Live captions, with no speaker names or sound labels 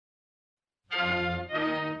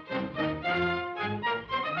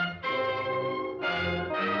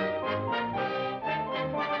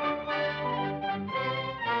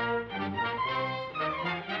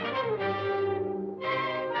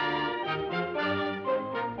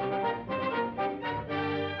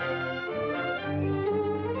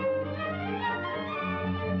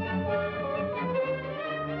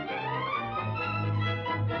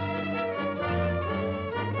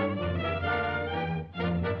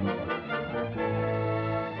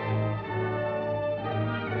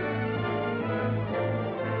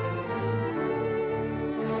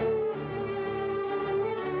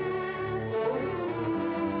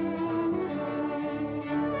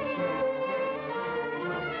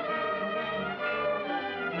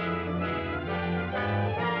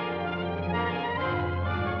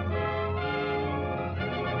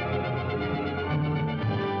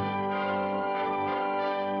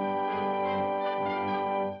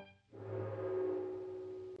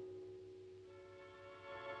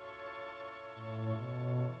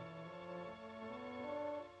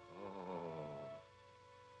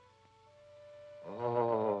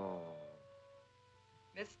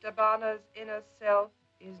Mr. Bonner's inner self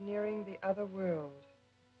is nearing the other world.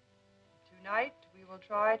 Tonight, we will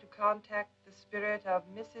try to contact the spirit of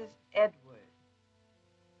Mrs. Edward.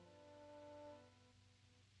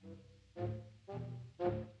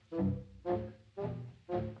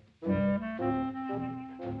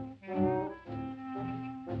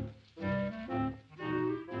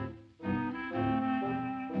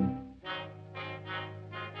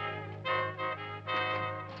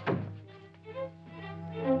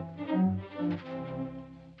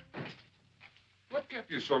 What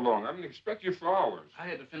kept you so long? I didn't expect you for hours. I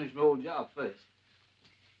had to finish my old job first.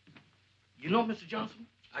 You know, Mr. Johnson,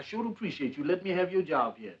 I sure do appreciate you letting me have your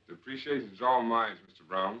job here. The appreciation's all mine, Mr.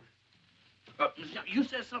 Brown. Mr. Johnson, you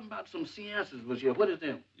said something about some seances was here. What is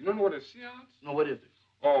them? You don't know what a seance? No, what is it?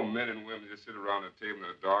 All men and women just sit around a table in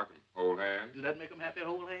the dark and hold hands. Does that make them happy to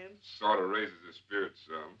hold hands? Sort of raises their spirits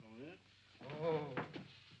some. Oh, yeah?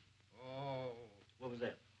 Oh. What was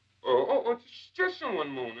that? Just someone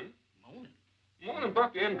moaning. Moaning? Moaning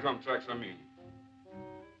about the income tax, I mean.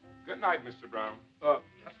 Good night, Mr. Brown.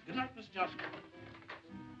 Good night, Mr. Johnson.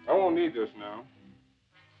 I won't need this now.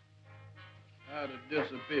 How to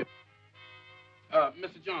disappear.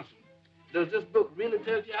 Mr. Johnson, does this book really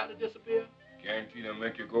tell you how to disappear? Guaranteed to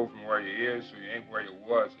make you go from where you is so you ain't where you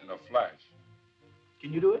was in a flash.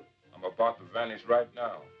 Can you do it? I'm about to vanish right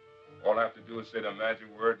now. All I have to do is say the magic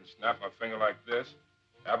word and snap my finger like this.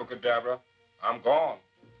 Abracadabra, I'm gone.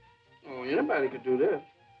 Oh, anybody could do this.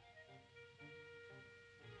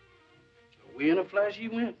 We in a flash he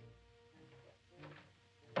went.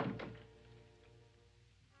 We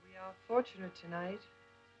are fortunate tonight.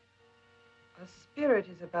 A spirit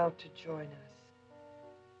is about to join us.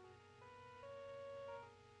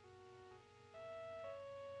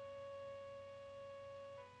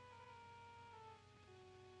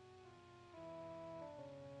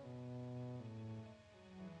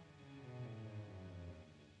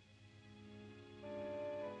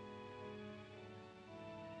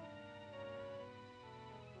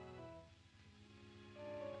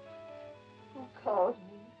 Who called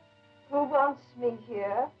me? Who wants me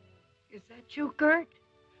here? Is that you, Gert?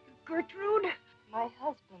 Gertrude? My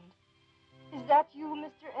husband. Is that you,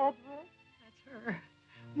 Mr. Edward? That's her.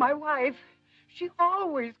 My wife. She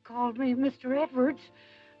always called me Mr. Edwards.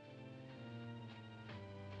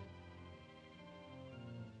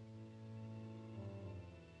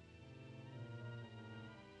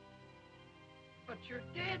 But you're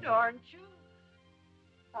dead, aren't you?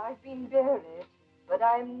 I've been buried, but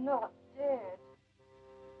I'm not dead.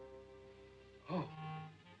 Oh.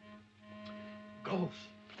 Ghost.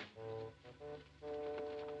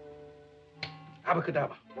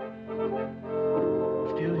 Abracadabra.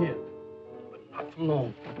 Still here, but not for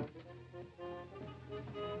long.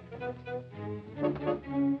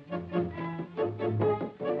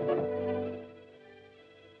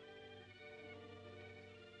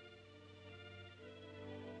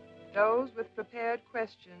 Those with prepared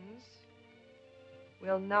questions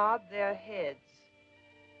will nod their heads.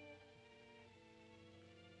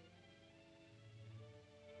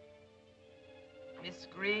 Miss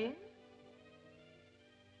Green?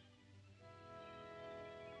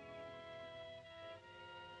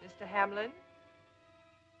 Mr. Hamlin?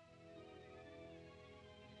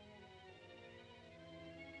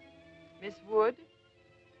 Miss Wood?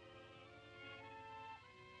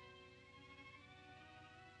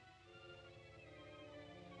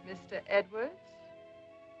 Mr. Edwards?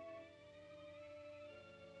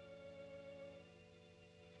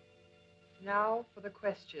 Now for the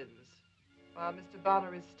questions, while Mr.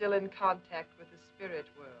 Bonner is still in contact with the spirit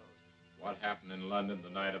world. What happened in London the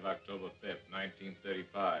night of October 5th,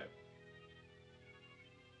 1935?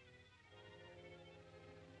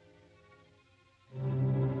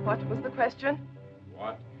 What was the question?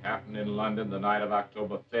 What happened in London the night of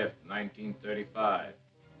October 5th, 1935?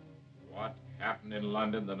 What happened in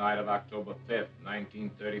London the night of October 5th,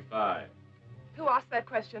 1935? Who asked that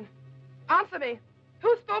question? Answer me.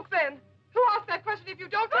 Who spoke then? Who asked that question if you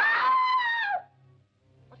don't...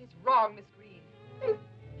 What is wrong, Miss Green?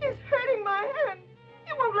 He's hurting my hand.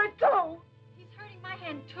 He won't let go. He's hurting my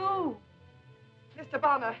hand, too. Mr.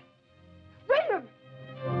 Bonner. Wait him!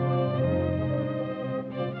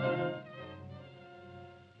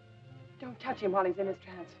 Don't touch him while he's in his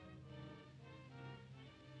trance.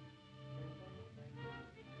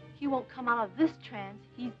 He won't come out of this trance.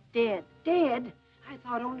 He's dead. Dead? I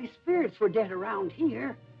thought only spirits were dead around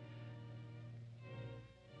here.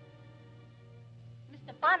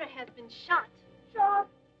 Mr. Bonner has been shot. Shot?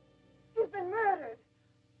 He's been murdered.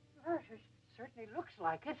 Murdered? Certainly looks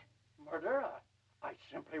like it. Murder? I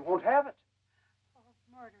simply won't have it. Oh,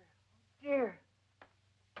 murder. Oh, dear.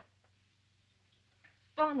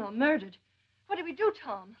 Bono murdered. What do we do,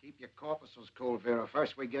 Tom? Keep your corpuscles cool, Vera.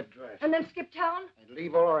 First we get dressed. And then skip town? And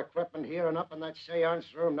leave all our equipment here and up in that seance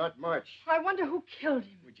room, not much. I wonder who killed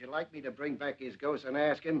him. Would you like me to bring back his ghost and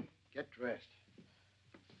ask him? Get dressed.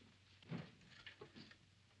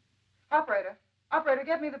 Operator. Operator,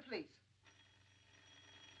 get me the police.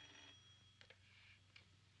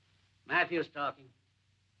 Matthews talking.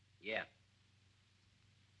 Yeah.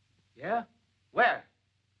 Yeah? Where?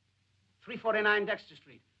 349 Dexter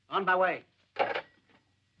Street. On my way.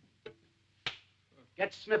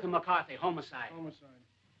 Get Smith and McCarthy. Homicide. Homicide?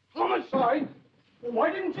 Homicide? Well,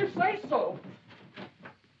 why didn't you say so?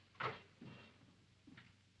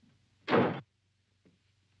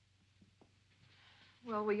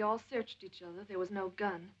 Well, we all searched each other. There was no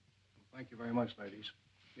gun. Thank you very much, ladies.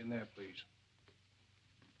 In there, please.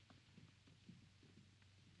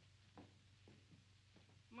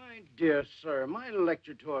 My dear sir, my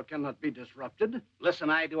lecture tour cannot be disrupted. Listen,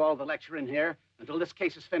 I do all the lecturing here until this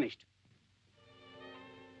case is finished.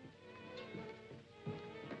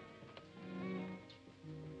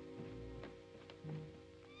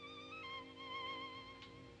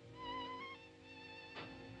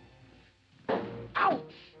 Ow!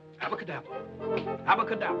 Abracadabra.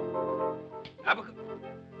 Abracadabra. Abracadabra.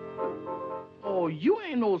 Oh, you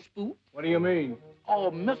ain't no spook. What do you mean?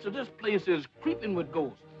 Oh, mister, this place is creeping with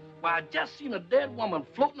ghosts. Why, I just seen a dead woman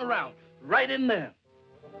floating around right in there.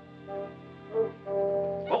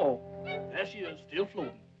 Uh-oh. There she is, still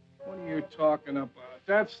floating. What are you talking about?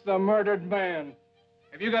 That's the murdered man.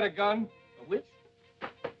 Have you got a gun? A which?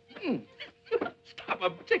 Stop,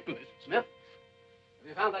 I'm ticklish. Smith, have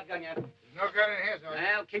you found that gun yet? There's no gun in here, Sergeant.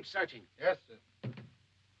 Well, keep searching. Yes, sir.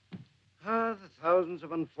 Ah, the thousands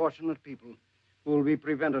of unfortunate people who will be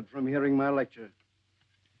prevented from hearing my lecture.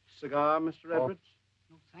 Cigar, Mr. Edwards?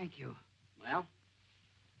 No, thank you. Well,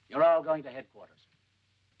 you're all going to headquarters.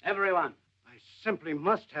 Everyone. I simply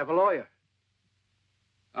must have a lawyer.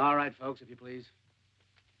 All right, folks, if you please.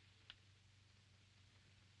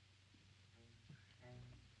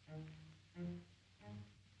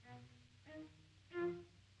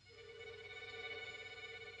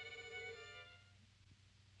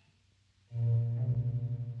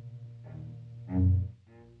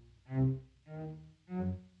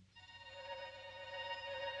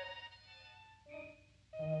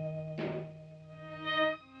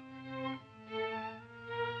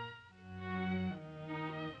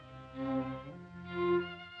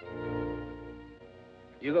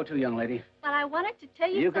 You go too, young lady. But I wanted to tell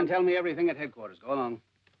you You can tell me everything at headquarters. Go along.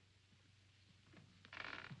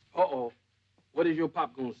 Uh-oh. What is your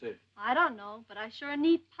pop gonna say? I don't know, but I sure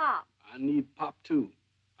need Pop. I need pop, too.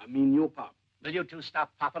 I mean your pop. Will you two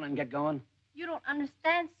stop popping and get going? You don't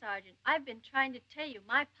understand, Sergeant. I've been trying to tell you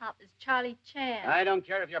my Pop is Charlie Chan. I don't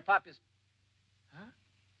care if your pop is... Huh?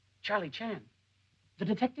 Charlie Chan? The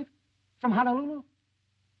detective? From Honolulu?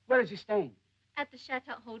 Where is he staying? At the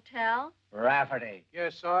Chateau Hotel. Rafferty.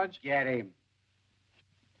 Yes, Sarge? Get him.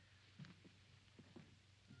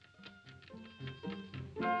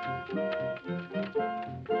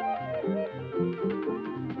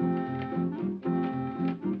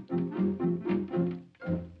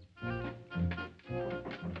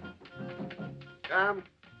 Come.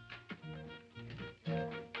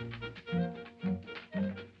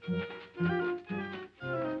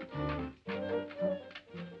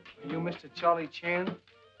 Are you Mr. Charlie Chan?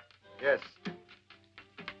 Yes.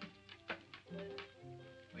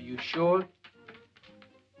 Are you sure?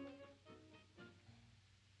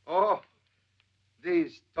 Oh,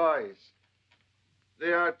 these toys.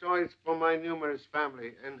 They are toys for my numerous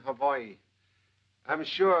family in Hawaii. I'm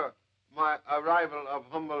sure my arrival of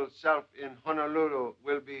humble self in Honolulu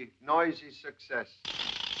will be noisy success.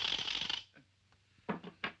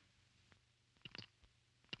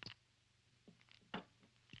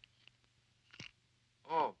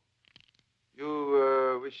 Oh,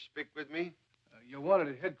 you wish to speak with me? You're wanted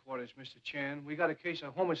at headquarters, Mr. Chan. We got a case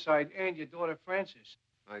of homicide and your daughter, Frances.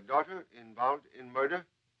 My daughter involved in murder?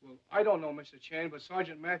 Well, I don't know, Mr. Chan, but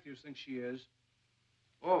Sergeant Matthews thinks she is.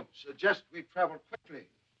 Oh, suggest we travel quickly.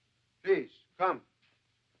 Please, come.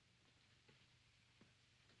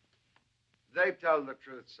 They tell the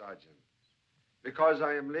truth, Sergeant. Because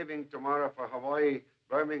I am leaving tomorrow for Hawaii,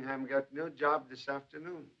 Birmingham got new job this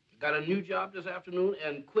afternoon. Got a new job this afternoon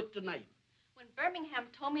and quit tonight. When Birmingham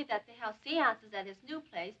told me that they have seances at his new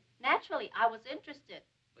place, naturally I was interested.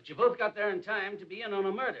 But you both got there in time to be in on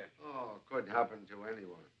a murder. Oh, could happen to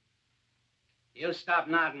anyone. You stop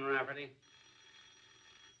nodding, Rafferty.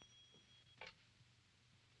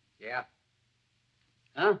 Yeah.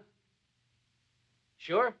 Huh?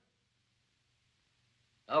 Sure?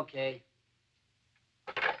 Okay.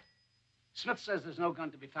 Smith says there's no gun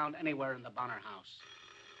to be found anywhere in the Bonner house.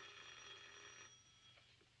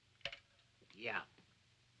 Yeah.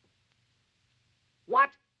 What?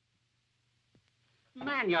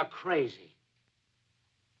 Man, you're crazy.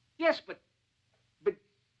 Yes, but...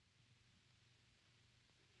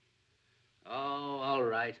 Oh, all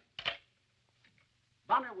right.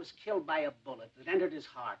 Bonner was killed by a bullet that entered his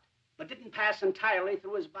heart, but didn't pass entirely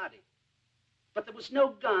through his body. But there was no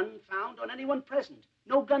gun found on anyone present.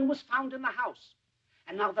 No gun was found in the house.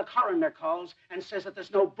 And now the coroner calls and says that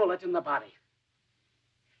there's no bullet in the body.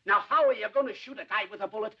 Now, how are you going to shoot a guy with a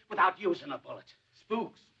bullet without using a bullet?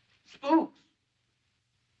 Spooks. Spooks.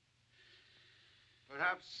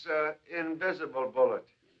 Perhaps invisible bullet.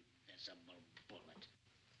 Invisible bullet.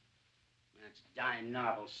 That's dime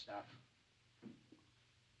novel stuff.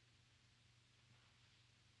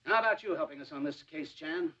 How about you helping us on this case,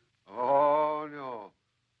 Chan? Oh, no.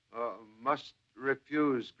 Must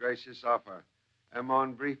refuse gracious offer. Am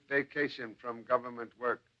on brief vacation from government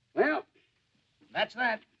work. Well, that's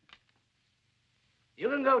that. You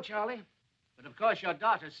can go, Charlie. But of course your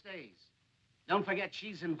daughter stays. Don't forget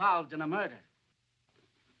she's involved in a murder.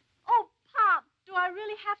 Oh, Pop, do I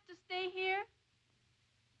really have to stay here?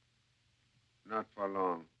 Not for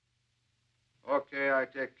long. Okay, I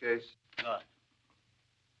take case. Good.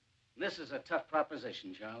 This is a tough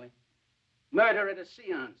proposition, Charlie. Murder at a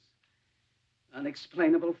seance.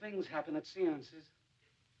 Unexplainable things happen at seances.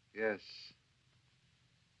 Yes.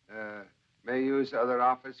 May use other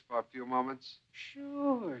office for a few moments?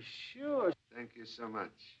 Sure, sure. Thank you so much.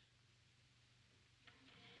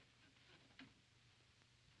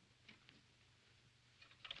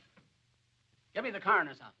 Give me the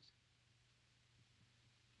coroner's office.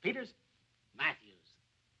 Peters? Matthews.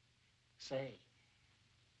 Say,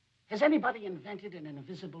 has anybody invented an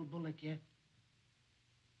invisible bullet yet?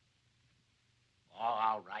 Oh,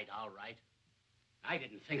 all right, all right. I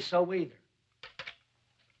didn't think so either.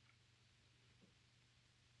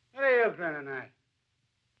 What are you grinning at?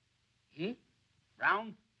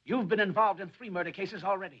 Brown, you've been involved in 3 murder cases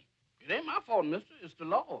already. It ain't my fault, mister. It's the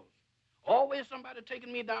law's. Always somebody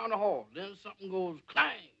taking me down the hall. Then something goes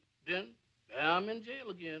clang. Then I'm in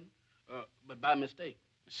jail again. But by mistake.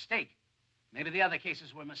 Mistake? Maybe the other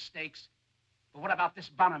cases were mistakes. But what about this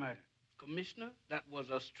Bonner murder? Commissioner, that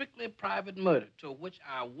was a strictly private murder to which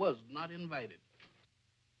I was not invited.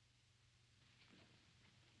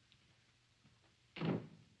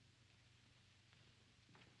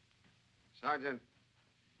 Sergeant,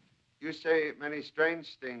 you say many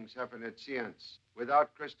strange things happen at seance.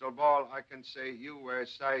 Without crystal ball, I can say you wear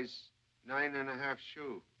size 9.5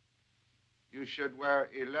 shoe. You should wear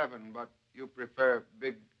 11, but you prefer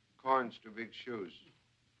big corns to big shoes.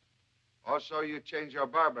 Also, you changed your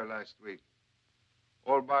barber last week.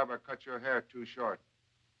 Old barber cut your hair too short.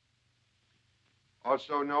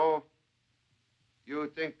 Also, no,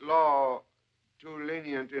 you think law too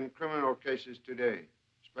lenient in criminal cases today,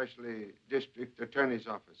 especially district attorney's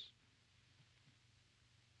office.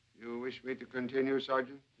 You wish me to continue,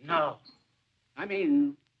 Sergeant? No. I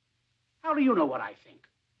mean, how do you know what I think?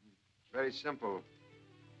 It's very simple.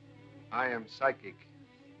 I am psychic.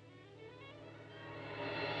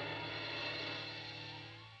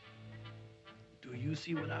 Do you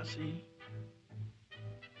see what I see?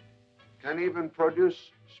 Can even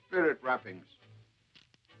produce spirit rappings.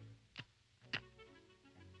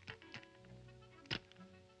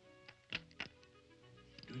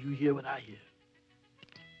 Do you hear what I hear?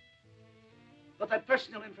 But that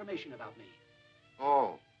personal information about me.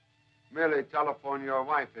 Oh, merely telephone your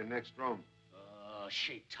wife in next room. Oh,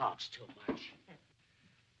 she talks too much.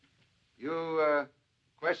 You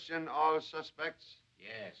question all suspects?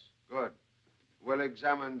 Yes. Good. We'll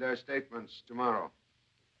examine their statements tomorrow.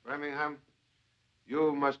 Framingham,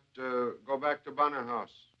 you must go back to Bonner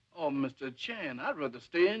House. Oh, Mr. Chan, I'd rather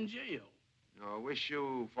stay in jail. No, wish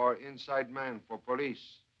you for inside man for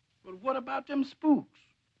police. But what about them spooks?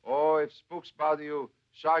 Oh, if spooks bother you,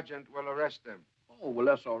 Sergeant will arrest them. Oh, well,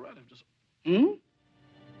 that's all right. Just...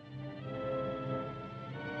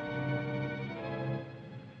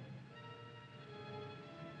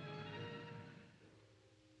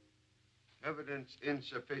 Evidence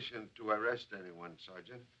insufficient to arrest anyone,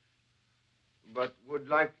 Sergeant. But would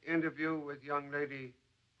like interview with young lady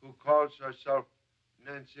who calls herself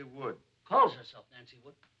Nancy Wood. Calls herself Nancy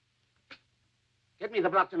Wood. Get me the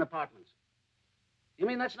Brockton Apartments. You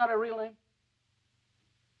mean that's not her real name?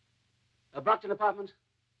 Brockton Apartments?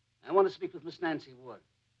 I want to speak with Miss Nancy Wood.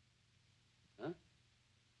 Huh?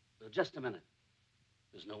 Well, just a minute.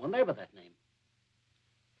 There's no one there by that name.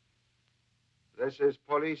 This is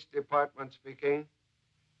police department speaking.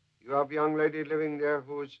 You have a young lady living there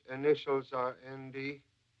whose initials are ND?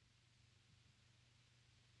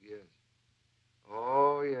 Yes.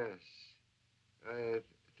 Oh, yes.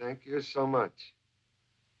 Thank you so much.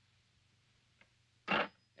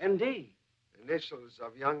 ND. Initials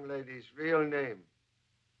of young lady's real name,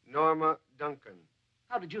 Norma Duncan.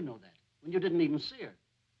 How did you know that when you didn't even see her?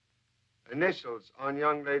 Initials on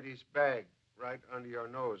young lady's bag, right under your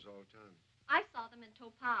nose all the time. I saw them and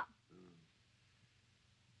told Pop.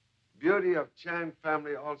 Beauty of Chan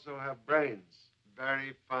family also have brains.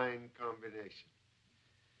 Very fine combination.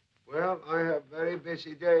 Well, I have a very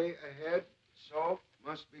busy day ahead, so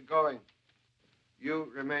must be going.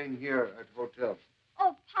 You remain here at hotel.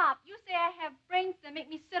 Oh, Pop, you say I have brains that make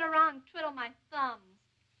me sit around and twiddle my thumbs.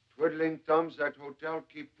 Twiddling thumbs at hotel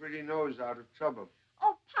keep pretty nose out of trouble.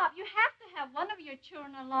 Oh, Pop, you have to have one of your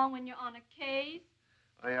children along when you're on a case.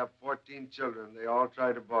 I have 14 children. They all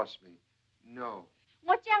try to boss me. No.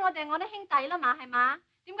 我知我哋我啲兄弟啦嘛，係嘛？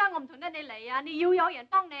點解我唔同得你嚟啊？你要有人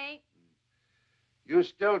幫你。You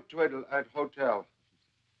still twiddle at hotel.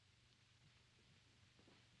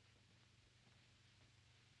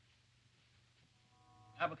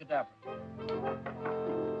 Abracadabra.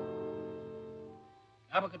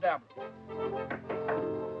 Abracadabra.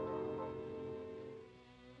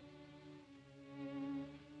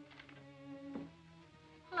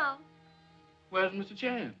 Hello. Where's Mr.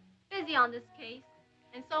 Chan? Busy on this case,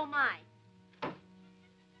 and so am I.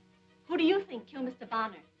 Who do you think killed Mr.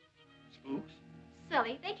 Bonner? Spooks?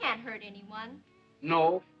 Silly, they can't hurt anyone.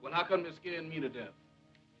 No. Well, how come they're scaring me to death?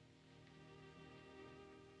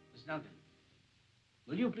 Miss Duncan,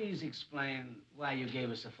 will you please explain why you gave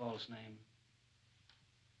us a false name?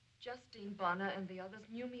 Justine Bonner and the others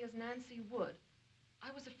knew me as Nancy Wood.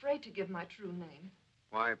 I was afraid to give my true name.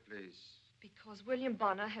 Why, please? Because William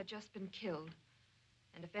Bonner had just been killed.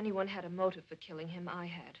 And if anyone had a motive for killing him, I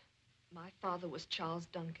had. My father was Charles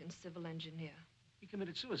Duncan, civil engineer. He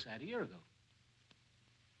committed suicide a year ago.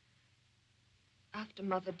 After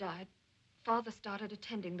Mother died, Father started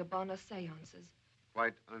attending the Bonner seances.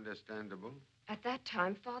 Quite understandable. At that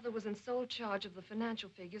time, Father was in sole charge of the financial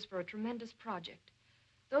figures for a tremendous project.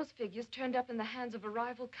 Those figures turned up in the hands of a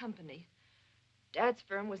rival company. Dad's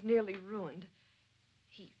firm was nearly ruined.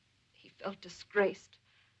 He felt disgraced.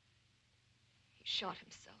 He shot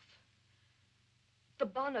himself. The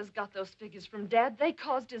Bonners got those figures from Dad. They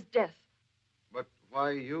caused his death. But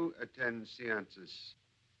why you attend seances?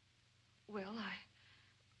 Well,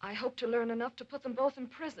 I hope to learn enough to put them both in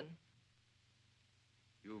prison.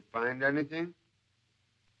 You find anything?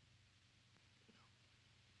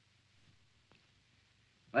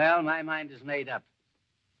 Well, my mind is made up.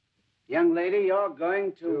 Young lady, you're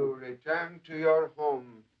going To return to your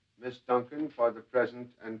home, Miss Duncan, for the present,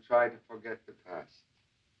 and try to forget the past.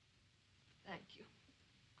 Thank you.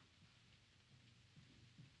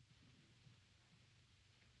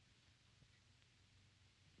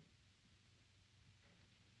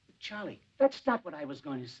 Charlie, that's not what I was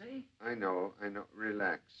going to say. I know.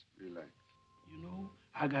 Relax. You know,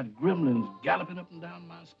 I got gremlins galloping up and down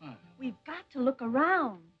my spine. We've got to look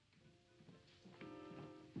around.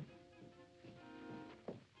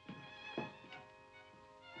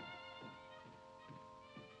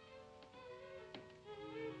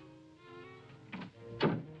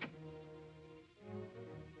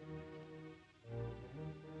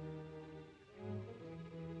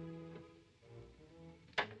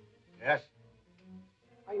 Yes?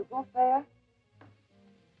 Are you both there?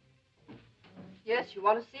 Yes, you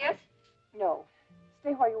want to see us? No.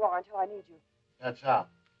 Stay where you are until I need you. That's how.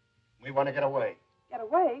 We want to get away. Get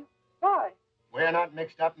away? Why? We're not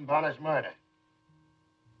mixed up in Bonner's murder.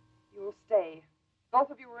 You will stay. Both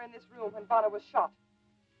of you were in this room when Bonner was shot.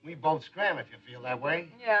 We both scram if you feel that way.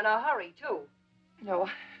 Yeah, in a hurry, too. No,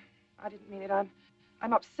 I didn't mean it.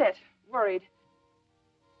 I'm upset, worried.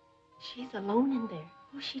 She's alone in there.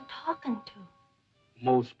 Who's she talking to?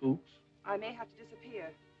 More spooks? I may have to disappear.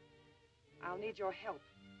 I'll need your help.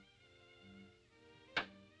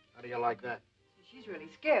 How do you like that? She's really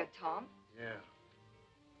scared, Tom. Yeah.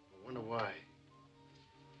 I wonder why.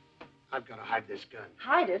 I've got to hide this gun.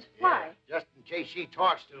 Hide it? Yeah, Why? just in case she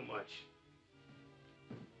talks too much.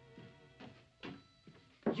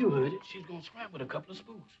 You heard it. She's gonna scrap with a couple of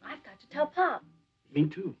spooks. I've got to tell Pop. Me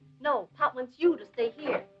too. No, Pop wants you to stay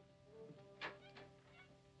here.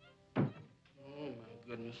 Oh, my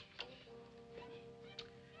goodness.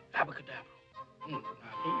 Abracadabra. Now,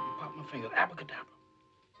 here, you pop my fingers. Abracadabra.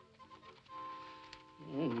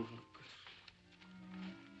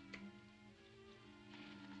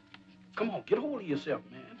 Come on, get hold of yourself,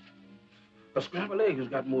 man. A scrambled egg has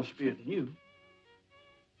got more spirit than you.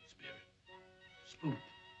 Spirit. Spooked.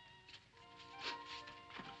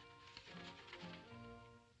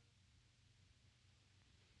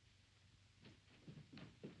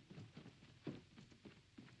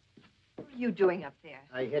 you doing up there?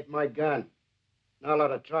 I hit my gun. Now let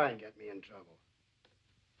her try and get me in trouble.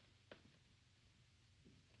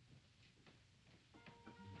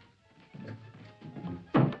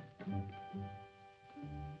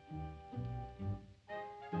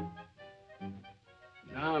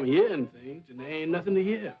 Now I'm hearing things, and there ain't nothing to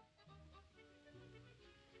hear.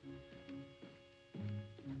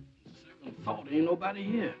 Second thought, ain't nobody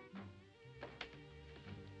here.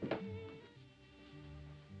 I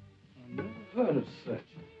never heard of such.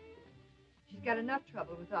 She's got enough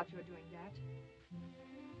trouble without your doing that.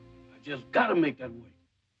 I just gotta make that way.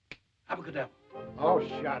 Abracadabra. Oh,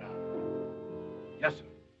 shut up. Yes, sir.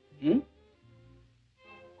 Hmm?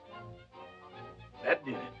 That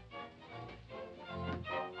did it.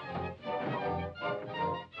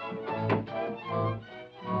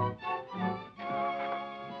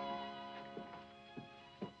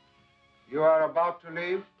 You are about to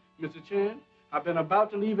leave? Mr. Chan, I've been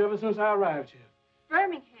about to leave ever since I arrived here.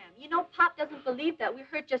 Birmingham, you know Pop doesn't believe that we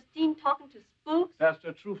heard Justine talking to spooks. That's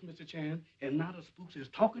the truth, Mr. Chan, and now the spooks is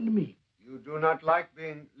talking to me. You do not like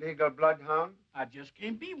being legal bloodhound? I just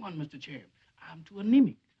can't be one, Mr. Chan. I'm too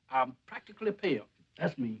anemic. I'm practically pale.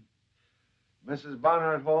 That's me. Mrs.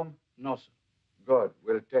 Bonner at home? No, sir. Good.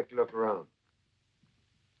 We'll take a look around.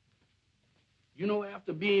 You know,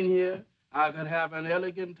 after being here, I could have an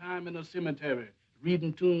elegant time in a cemetery,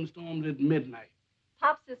 reading tombstones at midnight.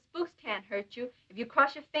 Pop says spooks can't hurt you if you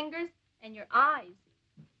cross your fingers and your eyes.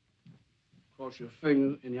 Cross your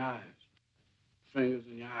fingers and your eyes. Fingers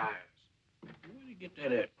and your eyes. Where do you get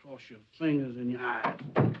that at? Cross your fingers and your eyes.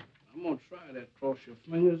 I'm going to try that. Cross your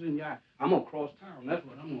fingers and your eyes. I'm going to cross town. That's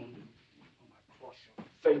what I'm going to do. I'm going to cross your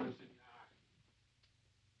fingers and your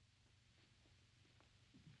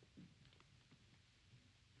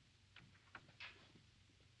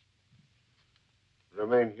eyes.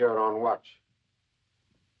 Remain here on watch.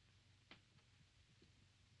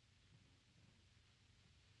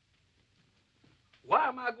 Why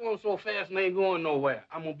am I going so fast and ain't going nowhere?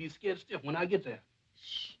 I'm going to be scared stiff when I get there.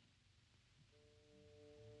 Shh.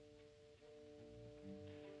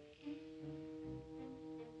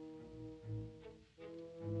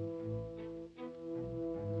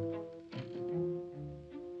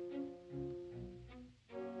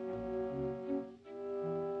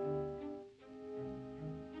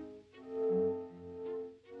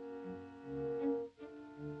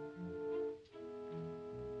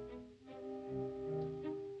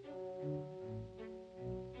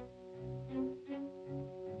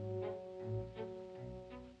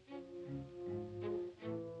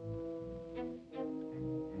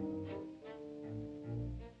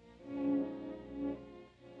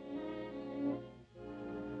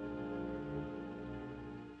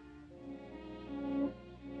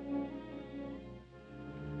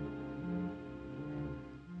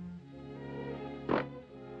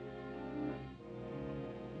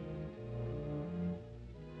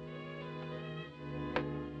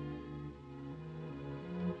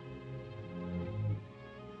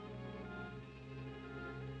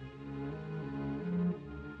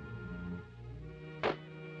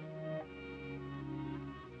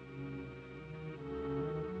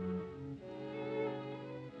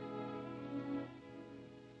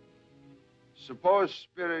 Suppose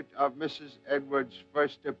spirit of Mrs. Edwards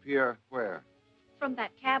first appear where? From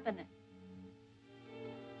that cabinet.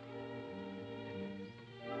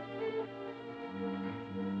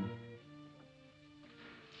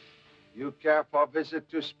 You care for visit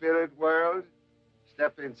to spirit world?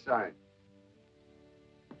 Step inside.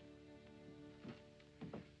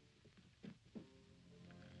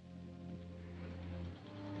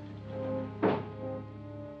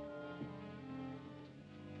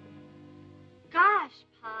 Gosh,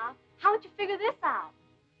 Pop, how'd you figure this out?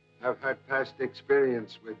 I've had past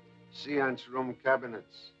experience with seance room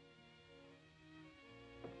cabinets.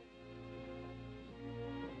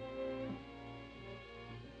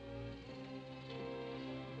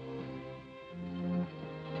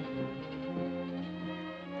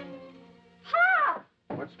 Pop!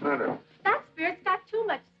 What's the matter? That spirit's got too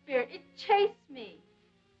much spirit. It chased me.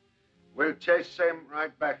 We'll chase him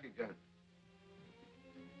right back again.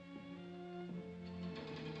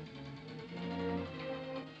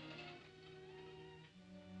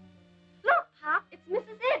 Look, Pop, it's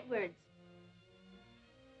Mrs. Edwards.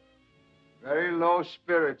 Very low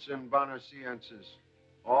spirits in Bonner seances.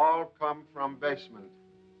 All come from basement.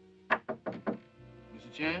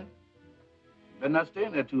 Mr. Chan, better not stay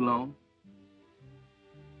in there too long.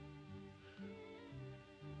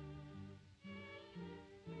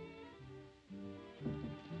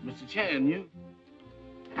 Mr. Chan, you...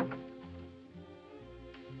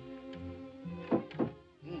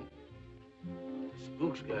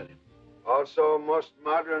 Also, most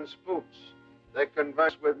modern spooks. They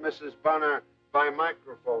converse with Mrs. Bonner by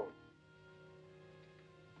microphone.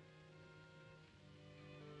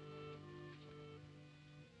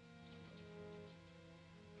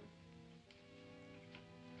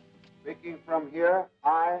 Speaking from here,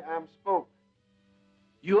 I am spooked.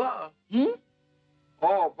 You are? Hmm?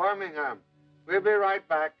 Oh, Birmingham. We'll be right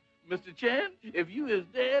back. Mr. Chan, if you is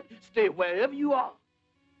dead, stay wherever you are.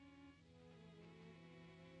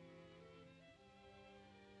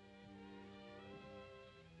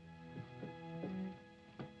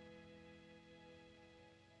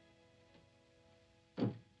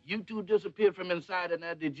 You two disappeared from inside in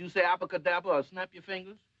there. Did you say abracadabra or snap your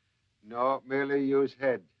fingers? No, merely use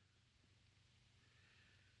head.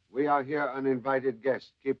 We are here uninvited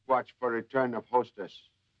guests. Keep watch for return of hostess.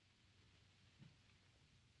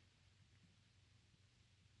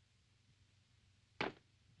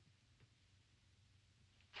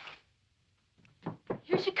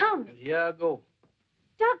 Here she comes. And here I go.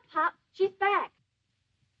 Duck, Pop. She's back.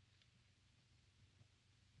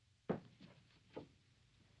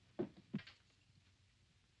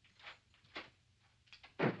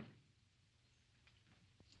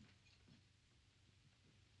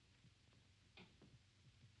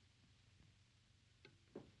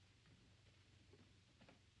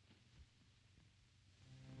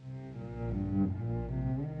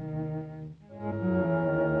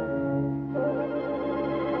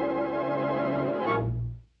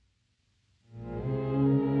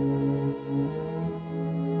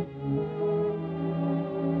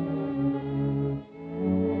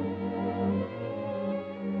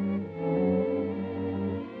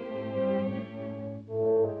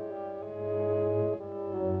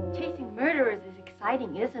 Chasing murderers is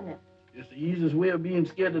exciting, isn't it? It's the easiest way of being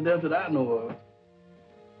scared to death that I know of.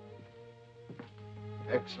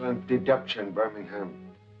 Excellent deduction, Birmingham.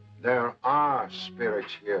 There are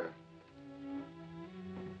spirits here.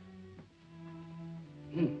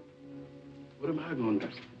 What am I going to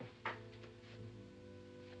do?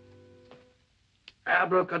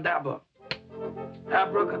 Abracadabra.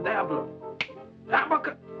 Abracadabra.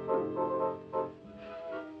 Abracadabra.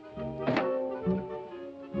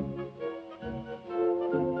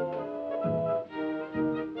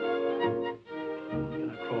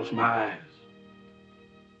 Close my eyes.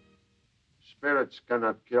 Spirits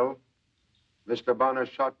cannot kill. Mr. Bonner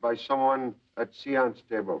shot by someone at seance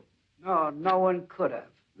table. No, no one could have.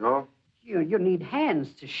 No? You need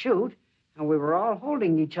hands to shoot, and we were all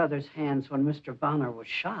holding each other's hands when Mr. Bonner was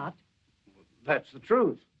shot. That's the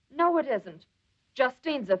truth. No, it isn't.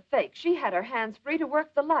 Justine's a fake. She had her hands free to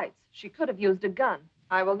work the lights. She could have used a gun.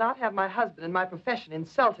 I will not have my husband and my profession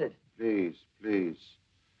insulted. Please, please.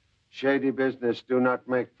 Shady business do not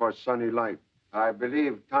make for sunny life. I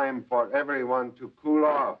believe time for everyone to cool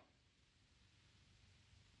off.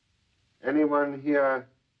 Anyone here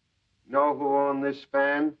know who owned this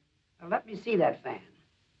fan? Now, let me see that fan.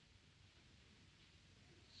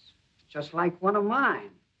 It's just like one of mine.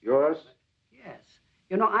 Yours? Yes.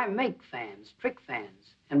 You know, I make fans, trick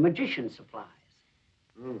fans, and magician supplies.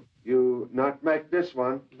 You not make this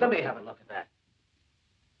one? Let me have a look at that.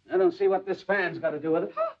 I don't see what this fan's got to do with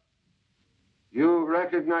it. You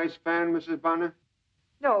recognize fan, Mrs. Bonner?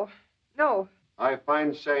 No, no. I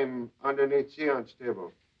find same underneath seance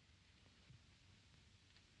table.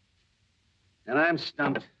 And I'm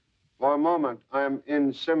stumped. For a moment, I am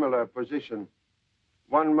in similar position.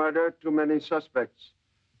 One murder, too many suspects.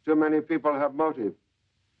 Too many people have motive.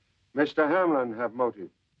 Mr. Hamlin have motive.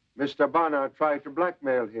 Mr. Bonner tried to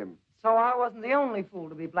blackmail him. So I wasn't the only fool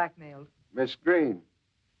to be blackmailed. Miss Green.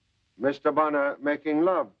 Mr. Bonner making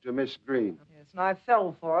love to Miss Green. Yes, and I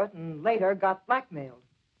fell for it and later got blackmailed.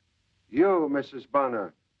 You, Mrs.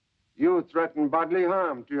 Bonner, you threaten bodily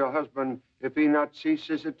harm to your husband if he not cease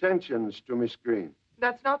his attentions to Miss Green.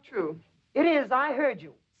 That's not true. It is. I heard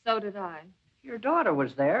you. So did I. Your daughter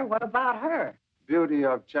was there. What about her? Beauty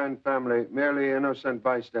of Chan family, merely innocent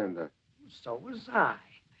bystander. So was I.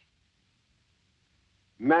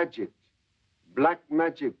 Magic, black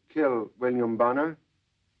magic kill William Bonner.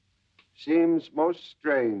 Seems most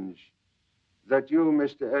strange that you,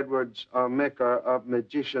 Mr. Edwards, are maker of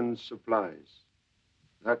magician's supplies.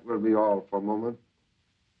 That will be all for a moment.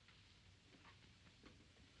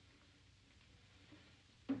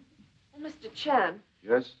 Well, Mr. Chan,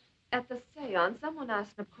 Yes? at the seance, someone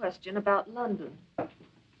asked a question about London.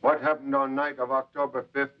 What happened on night of October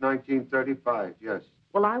 5th, 1935? Yes.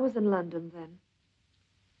 Well, I was in London then.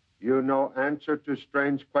 You know answer to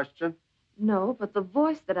strange question? No, but the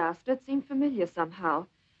voice that asked it seemed familiar somehow.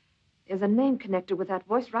 There's a name connected with that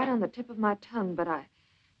voice right on the tip of my tongue, but I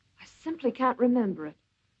simply can't remember it.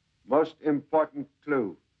 Most important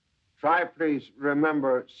clue. Try, please,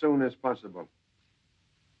 remember soon as possible.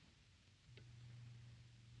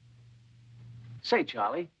 Say,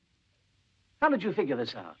 Charlie, how did you figure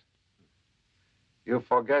this out? You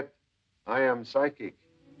forget, I am psychic.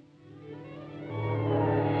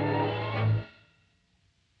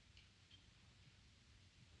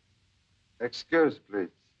 Excuse, please.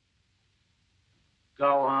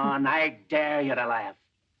 Go on, I dare you to laugh.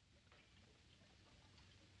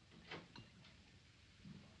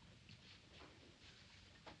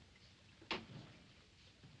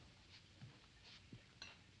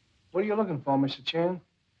 What are you looking for, Mr. Chan?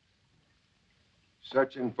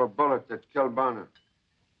 Searching for bullet that killed Bonner.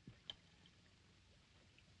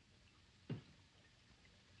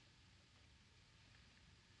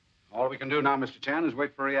 All we can do now, Mr. Chan, is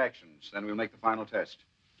wait for reactions. Then we'll make the final test.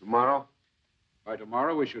 Tomorrow? By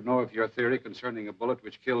tomorrow, we should know if your theory concerning a bullet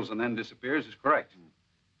which kills and then disappears is correct.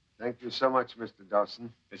 Thank you so much, Mr.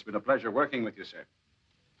 Dawson. It's been a pleasure working with you, sir.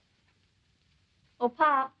 Oh,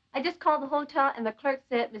 Pa, I just called the hotel and the clerk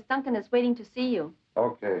said Miss Duncan is waiting to see you.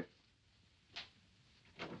 Okay.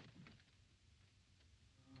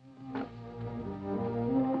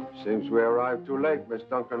 Seems we arrived too late. Miss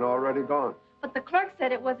Duncan already gone. But the clerk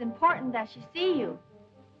said it was important that she see you.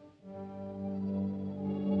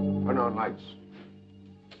 Turn on lights.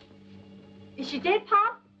 Is she dead,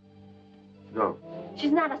 Pa? No.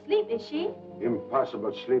 She's not asleep, is she?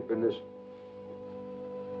 Impossible sleep in this.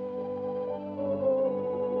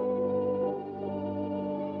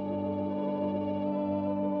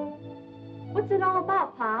 What's it all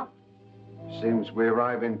about, Pop? Seems we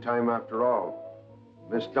arrive in time after all.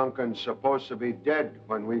 Miss Duncan's supposed to be dead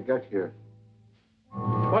when we get here.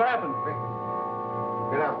 What happened?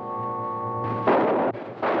 Get out.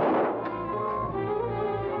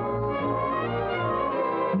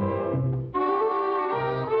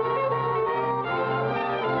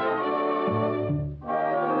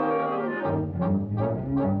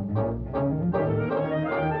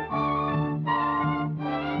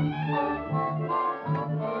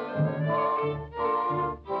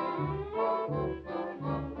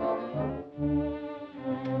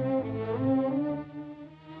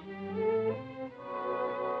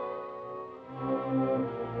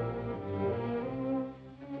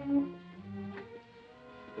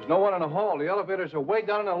 No one in the hall. The elevators are way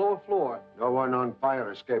down on the lower floor. No one on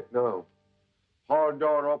fire escape now. Hall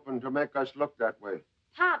door open to make us look that way.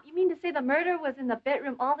 Pop, you mean to say the murderer was in the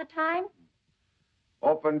bedroom all the time?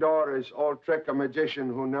 Open door is old trick a magician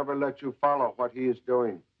who never lets you follow what he is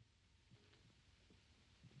doing.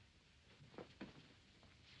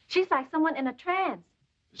 She's like someone in a trance.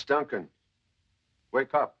 Miss Duncan,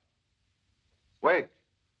 wake up. Wake.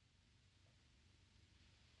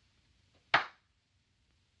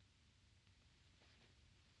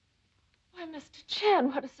 Why, Mr. Chan,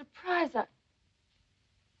 what a surprise.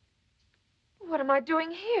 What am I doing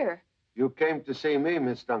here? You came to see me,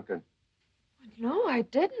 Miss Duncan. No, I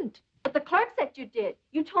didn't. But the clerk said you did.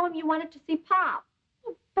 You told him you wanted to see Pop.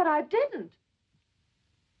 But I didn't.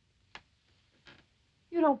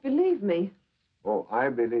 You don't believe me. Oh, I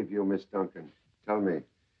believe you, Miss Duncan. Tell me,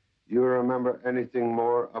 you remember anything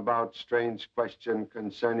more about strange question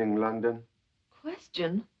concerning London?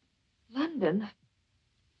 Question? London?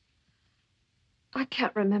 I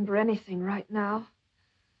can't remember anything right now.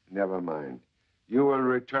 Never mind. You will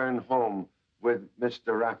return home with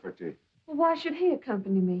Mr. Rafferty. Well, why should he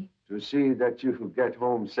accompany me? To see that you get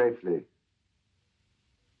home safely.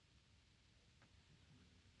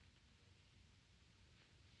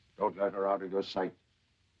 Don't let her out of your sight.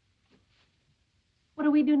 What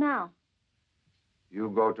do we do now?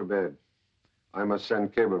 You go to bed. I must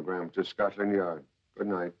send cablegram to Scotland Yard. Good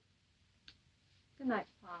night. Good night,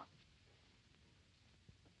 Pop.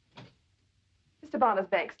 Mr. Bonner's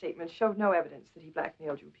bank statement showed no evidence that he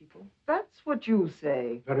blackmailed you people. That's what you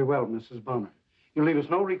say. Very well, Mrs. Bonner. You leave us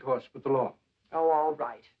no recourse but the law. Oh, all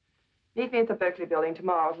right. Meet me at the Berkeley building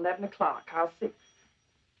tomorrow at 11 o'clock. I'll see.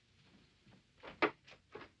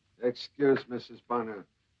 Excuse, Mrs. Bonner.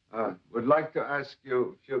 Would like to ask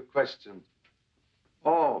you a few questions.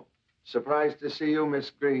 Oh, surprised to see you,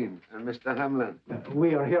 Miss Green and Mr. Hamlin.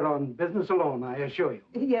 We are here on business alone, I assure you.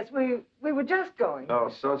 Yes, we were just going.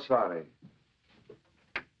 Oh, so sorry.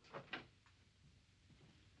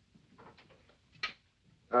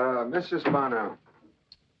 Mrs. Bonner,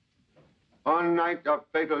 on night of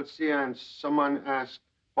fatal seance, someone asked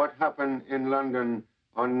what happened in London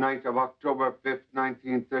on night of October 5th,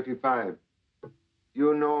 1935.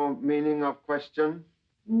 You know meaning of question?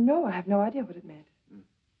 No, I have no idea what it meant.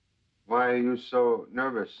 Why are you so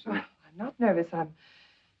nervous? Well, I'm not nervous. I'm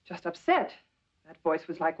just upset. That voice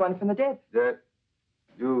was like one from the dead. That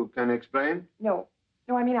you can explain? No.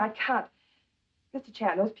 No, I mean, I can't. Mr.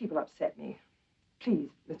 Chan, those people upset me. Please,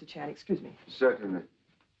 Mr. Chan, excuse me. Certainly.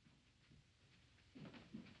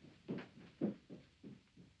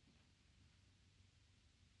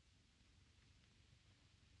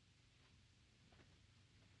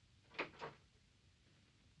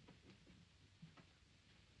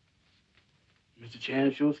 Mr.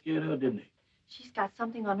 Chan sure scared her, didn't he? She's got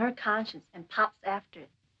something on her conscience and pops after it.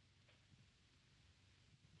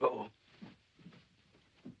 Uh-oh.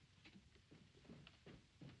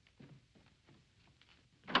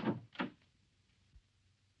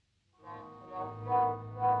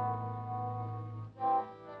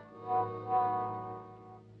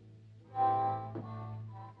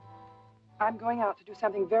 I'm going out to do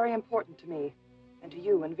something very important to me, and to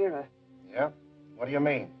you and Vera. Yeah? What do you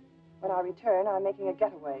mean? When I return, I'm making a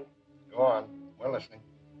getaway. Go on. We're listening.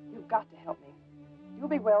 You've got to help me. You'll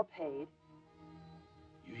be well paid.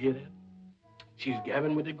 You hear that? She's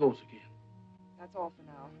gabbing with the ghost again. That's all for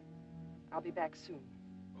now. I'll be back soon.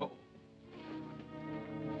 Uh-oh.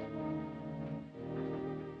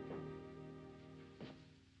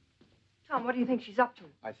 Tom, what do you think she's up to?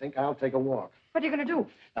 I think I'll take a walk. What are you going to do?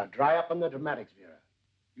 Now, dry up on the dramatics, Vera.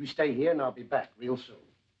 You stay here, and I'll be back real soon.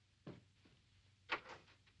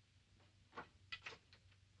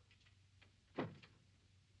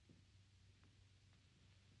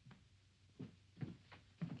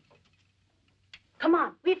 Come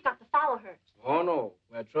on, we've got to follow her. Oh, no.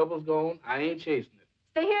 Where trouble's gone, I ain't chasing it.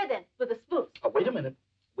 Stay here then, with the spooks. Oh, wait a minute.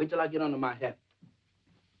 Wait till I get under my hat.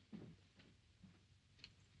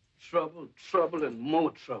 Trouble, trouble, and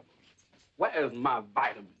more trouble. Where's my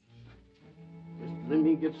vitamins? Just let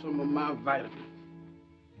me get some of my vitamins.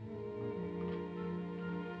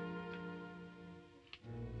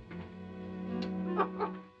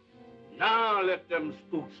 Now let them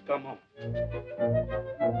spooks come on.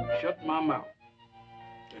 Shut my mouth.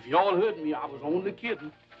 If y'all heard me, I was only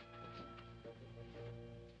kidding.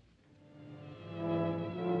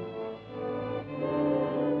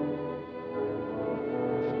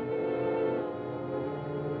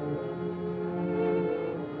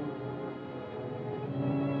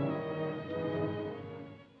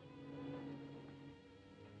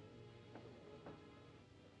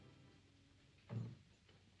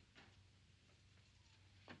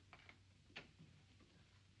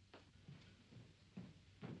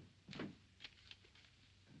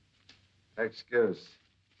 Excuse.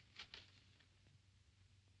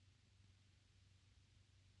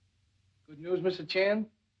 Good news, Mr. Chan?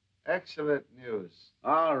 Excellent news.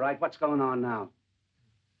 All right, what's going on now?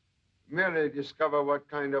 Merely discover what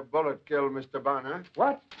kind of bullet killed Mr. Bonner.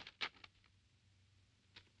 What?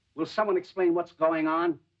 Will someone explain what's going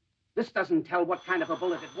on? This doesn't tell what kind of a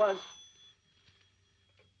bullet it was.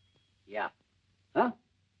 Yeah. Huh?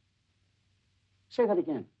 Say that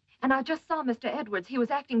again. And I just saw Mr. Edwards. He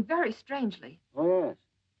was acting very strangely. Oh, yes.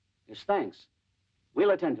 Yes, thanks.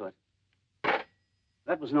 We'll attend to it.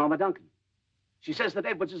 That was Norma Duncan. She says that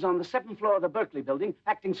Edwards is on the 7th floor of the Berkeley building,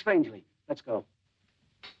 acting strangely. Let's go.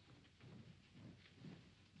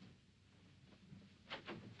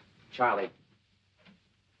 Charlie,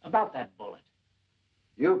 about that bullet.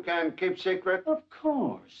 You can keep secret? Of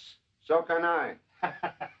course. So can I.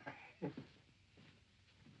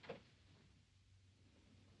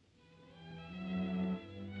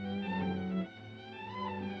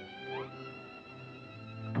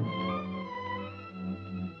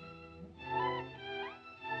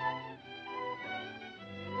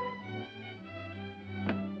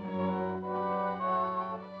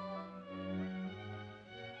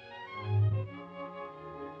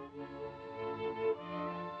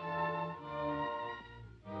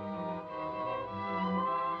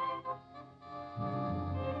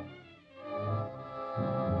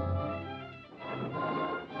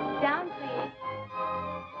 Down, please.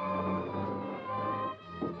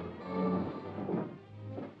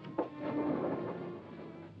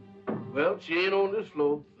 Well, she ain't on this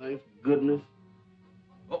floor, thank goodness.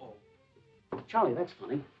 Uh-oh. Charlie, that's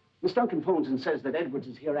funny. Miss Duncan phones and says that Edwards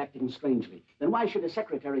is here acting strangely. Then why should his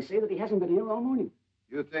secretary say that he hasn't been here all morning?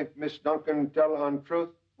 You think Miss Duncan tell untruth?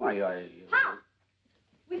 Why, Pop!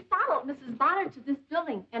 We followed Mrs. Bonner to this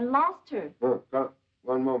building and lost her. Come.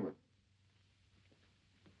 One moment.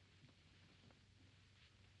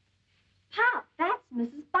 Pop, that's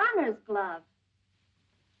Mrs. Bonner's glove.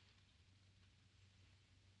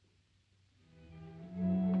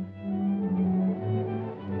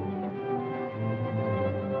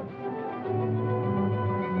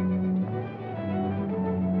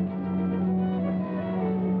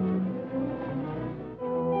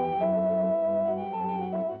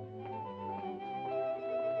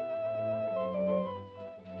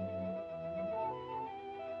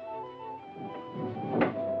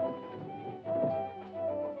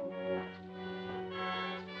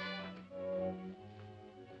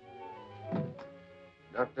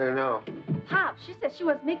 Not there now. Pop, she said she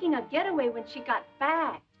was making a getaway when she got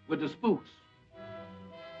back. With the spooks.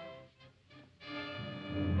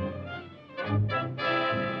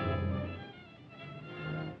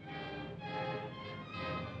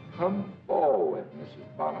 Come forward, Mrs.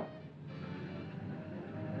 Bonner.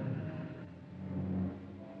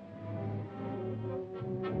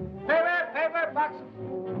 Paper, box.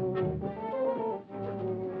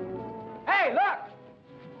 Hey, look!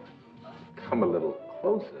 Come a little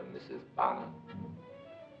closer, Mrs. Bonner.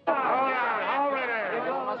 Hold it there.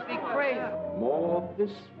 You must be crazy. More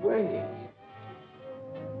this way.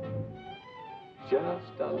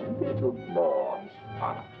 Just a little more, Mrs.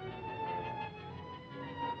 Bonner.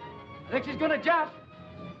 I think she's gonna jump.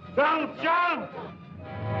 Jump!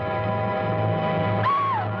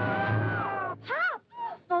 Pop,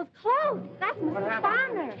 those clothes. That's Mrs.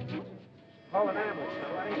 Bonner. Call an ambulance,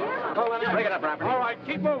 somebody. Yeah. Call an ambulance. Bring it up, Robert. All right,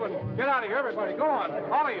 keep moving. Get out of here, everybody. Go on.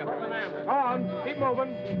 All of you. Call an ambulance. Go on. Keep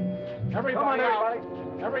moving. Everybody. Come on, everybody.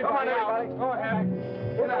 Everybody. Come on, everybody. Go ahead.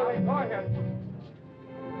 Get out. Go ahead.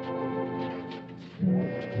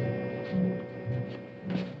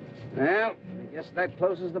 Well, I guess that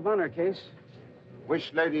closes the Bonner case.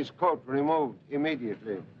 Wish lady's coat removed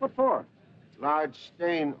immediately. What for? Large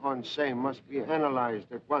stain on same must be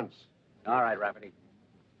analyzed at once. All right, Rafferty.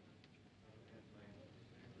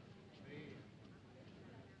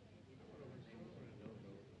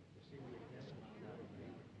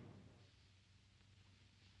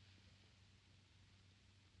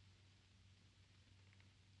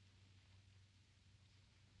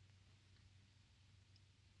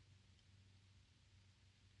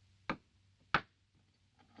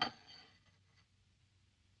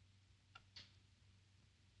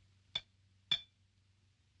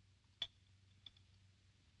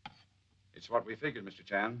 It's what we figured, Mr.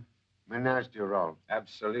 Chan. Menagerie.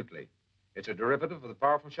 Absolutely. It's a derivative of the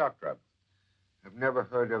powerful shock drug. I've never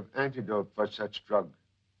heard of antidote for such drug.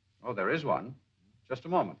 Oh, there is one. Just a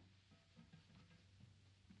moment.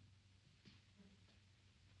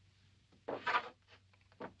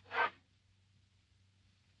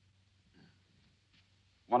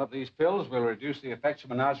 One of these pills will reduce the effects of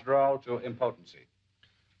menagerie to impotency.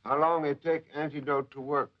 How long it take antidote to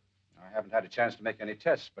work? I haven't had a chance to make any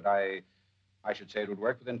tests, but I should say it would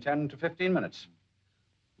work within 10 to 15 minutes.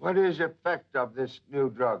 What is the effect of this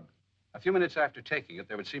new drug? A few minutes after taking it,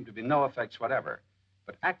 there would seem to be no effects whatever.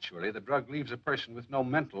 But actually, the drug leaves a person with no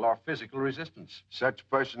mental or physical resistance. Such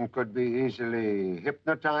person could be easily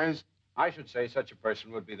hypnotized? I should say such a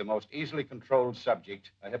person would be the most easily controlled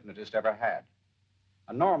subject a hypnotist ever had.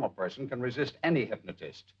 A normal person can resist any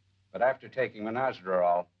hypnotist, but after taking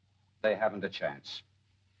menagerie, they haven't a chance.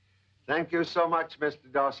 Thank you so much,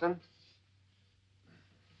 Mr. Dawson.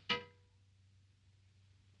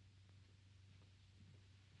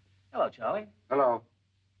 Hello, Charlie. Hello.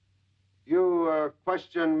 You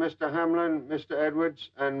questioned Mr. Hamlin, Mr.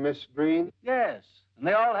 Edwards, and Miss Green? Yes, and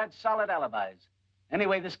they all had solid alibis.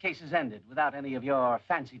 Anyway, this case is ended without any of your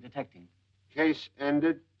fancy detecting. Case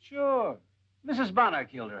ended? Sure. Mrs. Bonner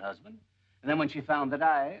killed her husband. And then when she found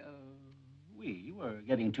that we were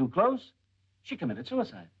getting too close, she committed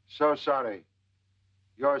suicide. So sorry.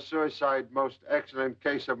 Your suicide, most excellent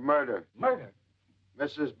case of murder. Murder?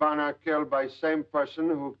 Mrs. Bonner killed by same person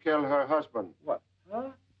who killed her husband. What? Huh?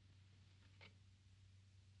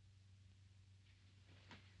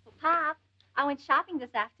 Well, Pop, I went shopping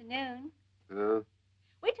this afternoon.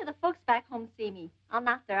 Wait till the folks back home see me. I'll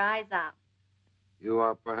knock their eyes out. You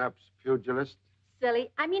are perhaps pugilist?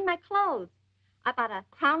 Silly. I mean my clothes. I bought a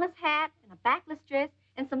crownless hat and a backless dress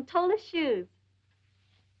and some toeless shoes.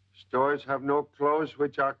 Stores have no clothes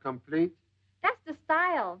which are complete? That's the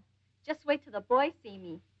style. Just wait till the boys see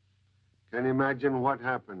me. Can imagine what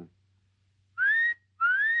happened.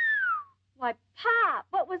 Why, Pop,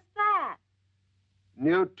 what was that?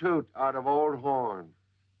 New toot out of old horn.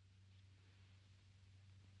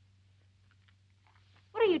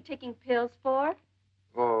 What are you taking pills for?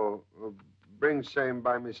 Oh, bring same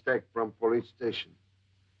by mistake from police station.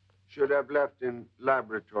 Should have left in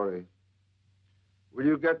laboratory. Will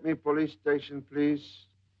you get me police station, please?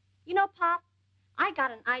 You know, Pop, I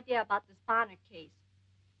got an idea about this Bonner case.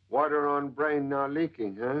 Water on brain now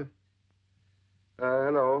leaking, huh?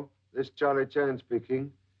 Hello, this is Charlie Chan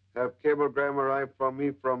speaking. Have cablegram arrived from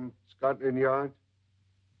me from Scotland Yard?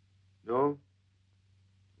 No?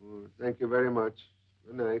 Oh, thank you very much.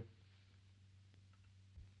 Good night.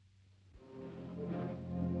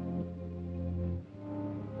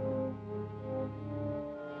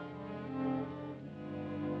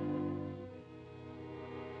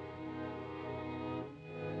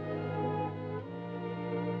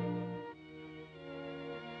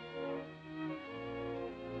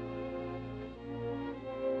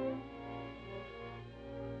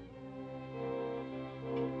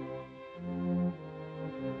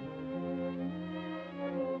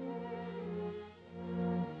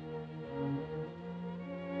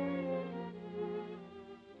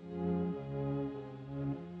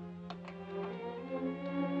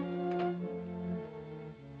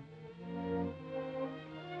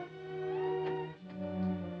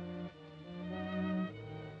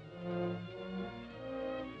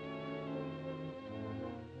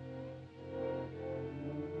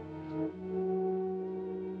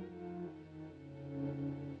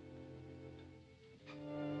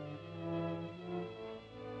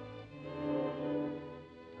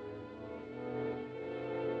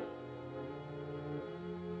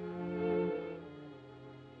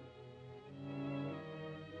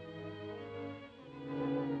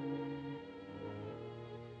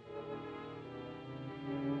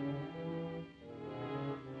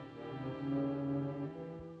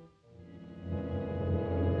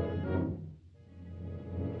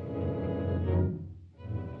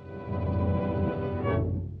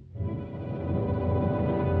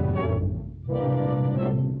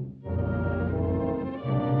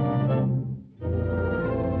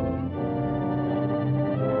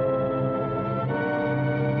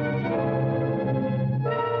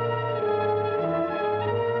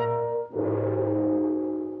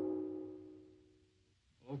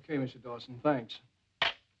 Mr. Dawson. Thanks.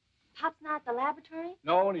 Pop's not at the laboratory?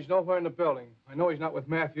 No, and he's nowhere in the building. I know he's not with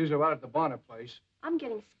Matthews or out at the Bonner place. I'm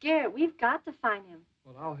getting scared. We've got to find him.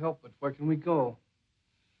 Well, I'll help, but where can we go?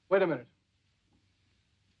 Wait a minute.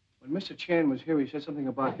 When Mr. Chan was here, he said something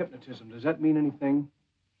about hypnotism. Does that mean anything?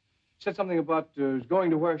 He said something about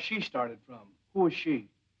going to where she started from. Who is she?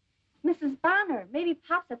 Mrs. Bonner. Maybe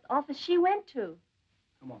Pop's at the office she went to.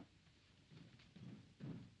 Come on.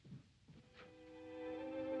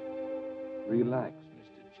 Relax,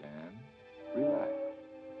 Mr. Chan. Relax.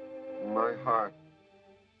 My heart.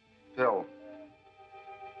 Pill.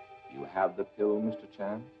 You have the pill, Mr.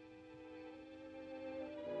 Chan?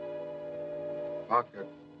 Pocket.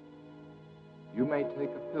 You may take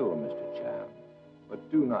a pill, Mr. Chan,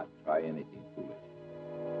 but do not try anything foolish.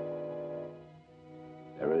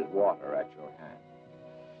 There is water at your hand.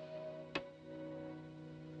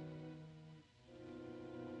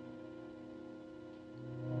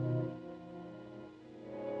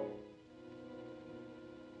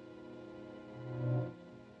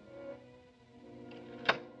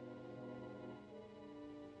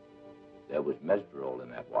 There was mesdrol in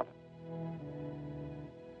that water.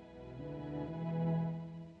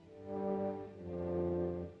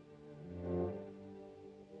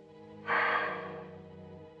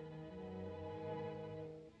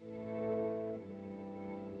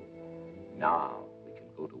 Now we can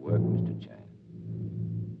go to work, Mr. Chan.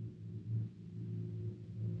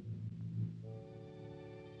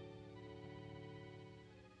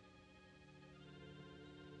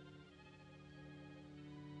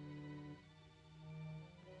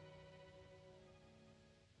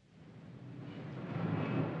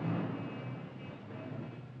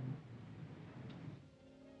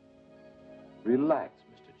 Relax,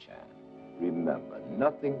 Mr. Chan. Remember,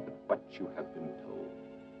 nothing but what you have been told.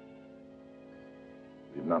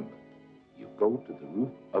 Remember, you go to the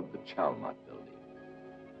roof of the Chalmot building.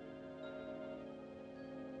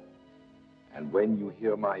 And when you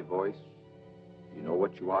hear my voice, you know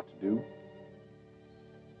what you ought to do?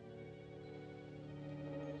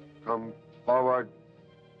 Come forward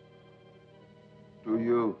to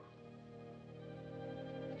you.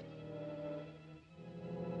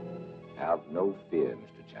 Have no fear,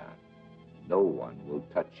 Mr. Chan. No one will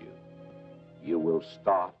touch you. You will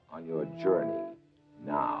start on your journey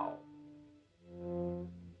now.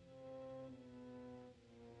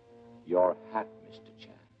 Your hat, Mr. Chan.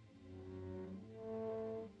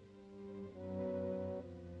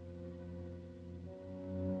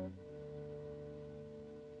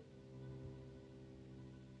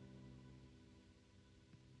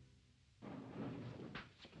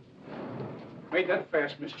 Made that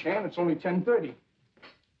fast, Miss Chan. It's only 10:30.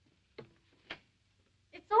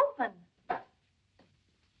 It's open.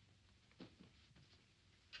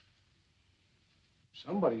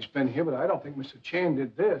 Somebody's been here, but I don't think Mr. Chan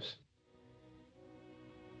did this.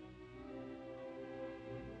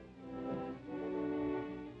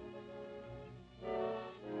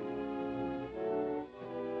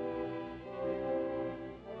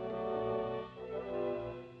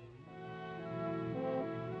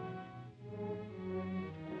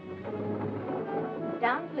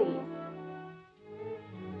 Down, please.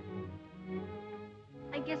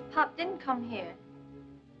 I guess Pop didn't come here.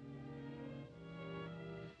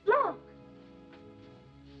 Look!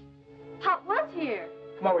 Pop was here.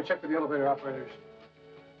 Come on, we check with the elevator operators.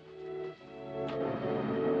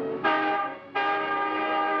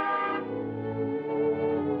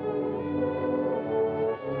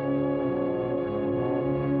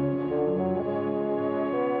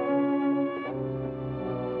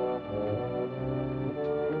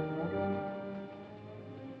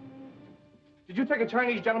 Did you take a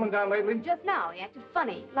Chinese gentleman down lately? Just now, he acted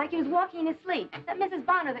funny, like he was walking in his sleep. That Mrs.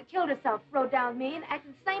 Bonner that killed herself rode down me and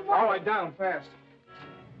acted the same way. All right, down, fast.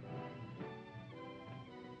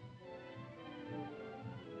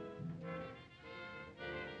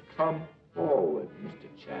 Come forward, Mr.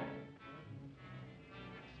 Chan.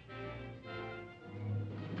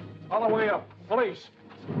 All the way up. Police.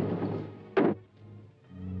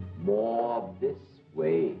 More this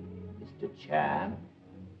way, Mr. Chan.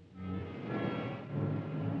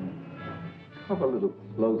 Come a little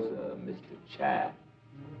closer, Mr. Chan.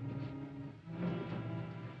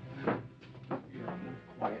 Yeah, move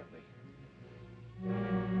quietly.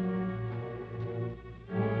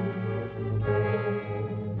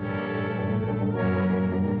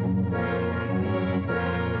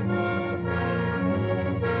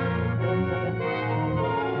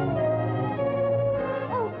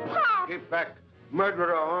 Oh, Pop! Get back.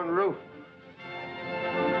 Murderer on roof.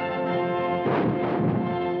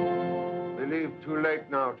 We leave too late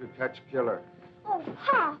now to catch killer. Oh,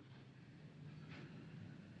 Pop!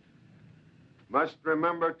 Must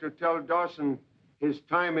remember to tell Dawson his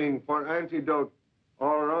timing for antidote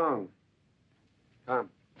all wrong. Come.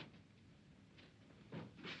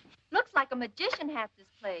 Looks like a magician had this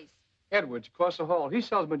place. Edwards, across the hall. He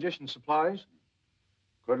sells magician supplies.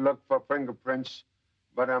 Could look for fingerprints,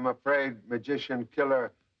 but I'm afraid magician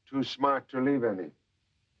killer too smart to leave any.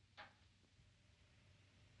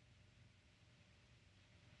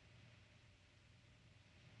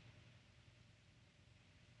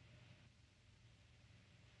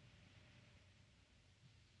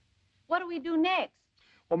 What do we do next?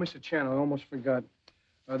 Oh, Mr. Chan, I almost forgot.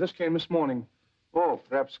 This came this morning. Oh,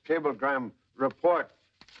 perhaps cablegram report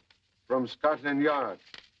from Scotland Yard.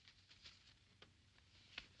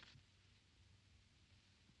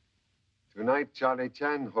 Tonight, Charlie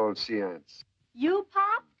Chan holds seance. You,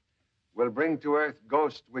 Pop? Will bring to Earth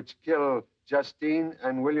ghost which kill Justine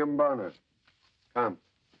and William Bonner. Come.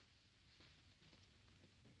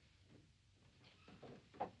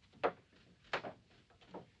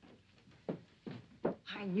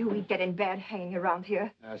 I knew we'd get in bad hanging around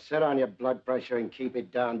here. Now, sit on your blood pressure and keep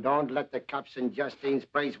it down. Don't let the cops in Justine's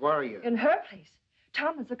place worry you. In her place.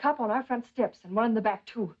 Tom, there's a cop on our front steps and one in the back,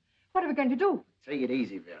 too. What are we going to do? Take it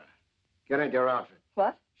easy, Vera. Get into your outfit.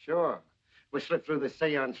 What? Sure. We'll slip through the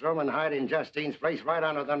seance room and hide in Justine's place right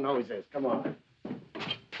under the noses. Come on.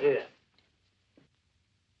 Here.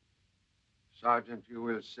 Sergeant, you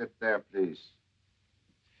will sit there, please.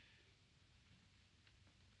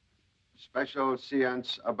 Special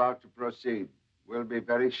seance about to proceed. Will be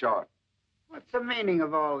very short. What's the meaning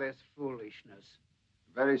of all this foolishness?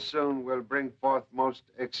 Very soon we'll bring forth most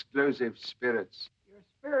exclusive spirits. Your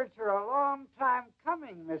spirits are a long time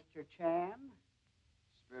coming, Mr. Chan.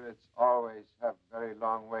 Spirits always have a very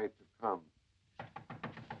long way to come.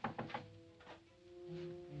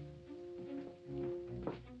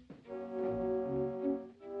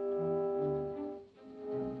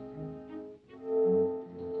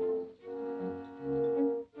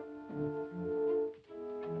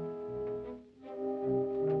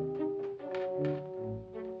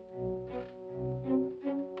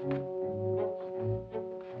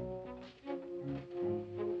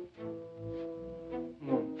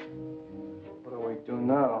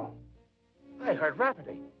 Now. I heard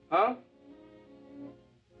Rafferty. Huh?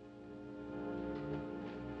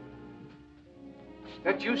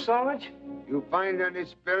 That you, Sarge? You find any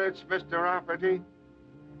spirits, Mr. Rafferty?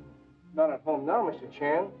 Not at home now, Mr.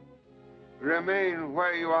 Chan. Remain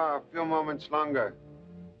where you are a few moments longer.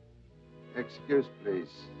 Excuse, please.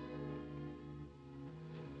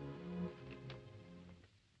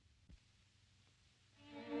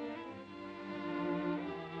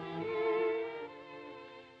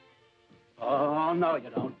 Oh, no, you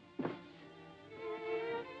don't.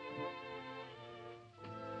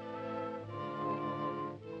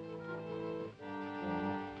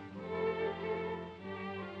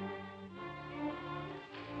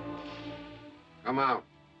 Come out.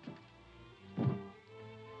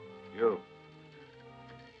 You.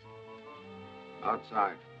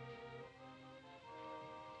 Outside.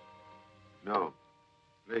 No.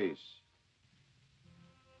 Please.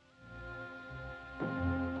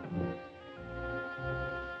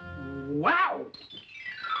 Wow!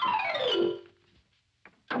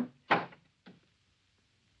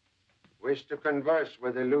 Wish to converse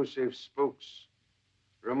with elusive spooks.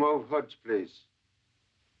 Remove hoods, please.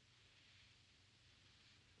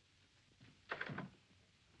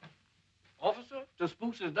 Officer, the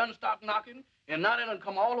spooks is done stop knocking, and now they done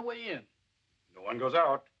come all the way in. No one goes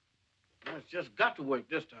out. Well, it's just got to work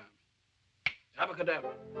this time.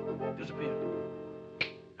 Abracadabra, disappear.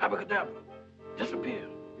 Abracadabra, disappear.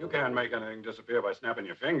 You can't make anything disappear by snapping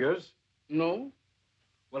your fingers. No?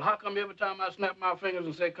 Well, how come every time I snap my fingers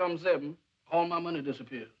and say, come 7, all my money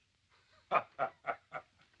disappears?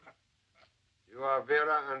 You are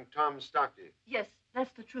Vera and Tom Stocky. Yes, that's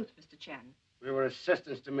the truth, Mr. Chan. We were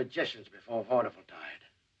assistants to magicians before Vaudeville died.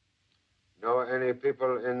 Know any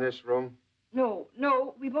people in this room? No,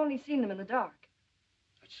 we've only seen them in the dark.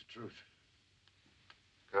 That's the truth.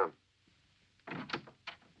 Come.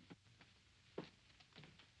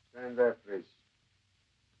 Stand there, please.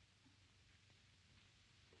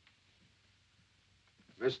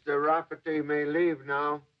 Mr. Rafferty may leave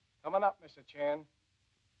now. Coming up, Mr. Chan.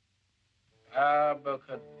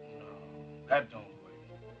 Abracadabra. No, that don't work.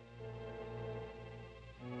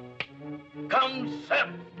 Come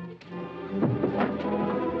 7.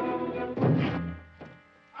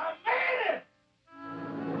 I made it!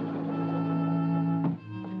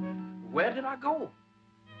 Where did I go?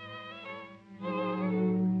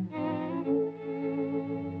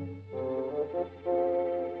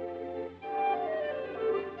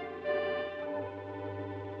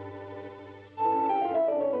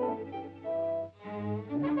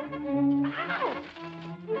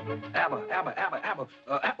 Abba.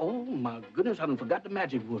 Oh, my goodness, I done forgot the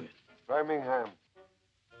magic word. Birmingham.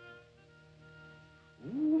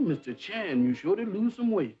 Ooh, Mr. Chan, you sure did lose some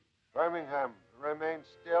weight. Birmingham. Remain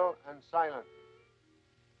still and silent.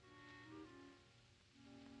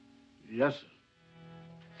 Yes, sir.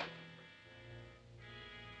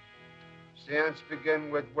 Seance begin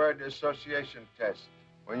with word association test.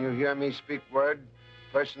 When you hear me speak word,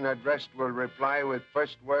 person addressed will reply with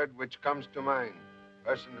first word which comes to mind.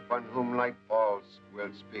 Person upon whom light falls will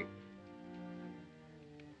speak.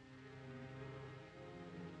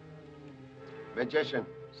 Magician.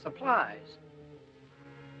 Supplies.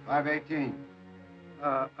 518.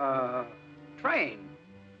 Train.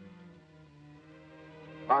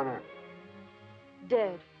 Honor.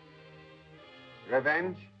 Dead.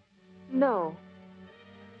 Revenge. No.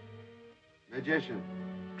 Magician.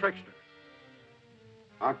 Trickster.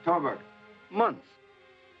 October. Month.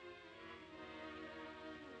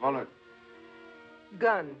 Bullet.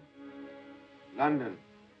 Gun. London.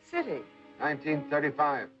 City.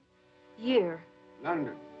 1935. Year.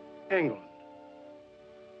 London. England.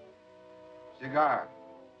 Cigar.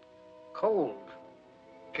 Cold.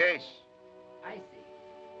 Case. I see.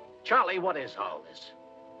 Charlie, what is all this?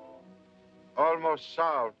 Almost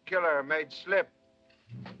solved. Killer made slip.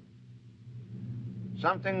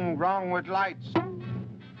 Something wrong with lights.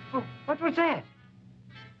 Oh, what was that?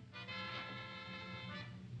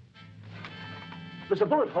 There's a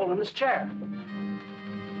bullet hole in this chair.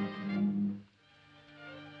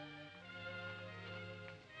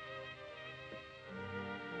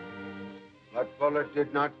 But bullet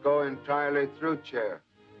did not go entirely through chair.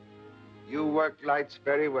 You worked lights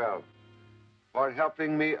very well. For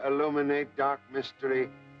helping me illuminate dark mystery,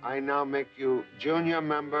 I now make you junior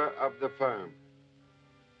member of the firm.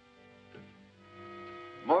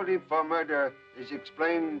 Motive for murder is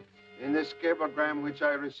explained in this cablegram which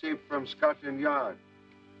I received from Scotland Yard.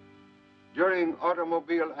 During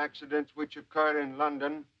automobile accidents which occurred in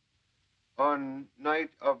London on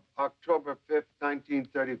night of October 5th,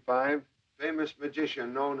 1935, famous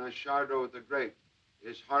magician known as Chardot the Great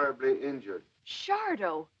is horribly injured.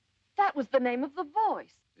 Chardot. That was the name of the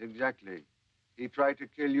voice. Exactly. He tried to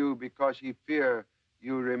kill you because he feared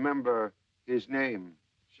you remember his name.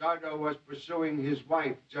 Chardot was pursuing his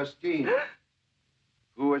wife, Justine,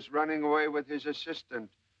 who was running away with his assistant,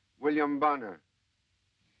 William Bonner.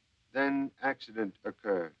 Then accident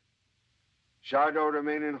occurred. Chardot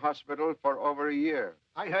remained in hospital for over a year.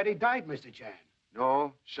 I heard he died, Mr. Chan.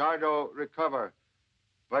 No, Chardot recovered.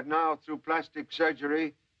 But now, through plastic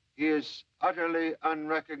surgery, he is utterly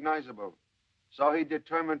unrecognizable. So he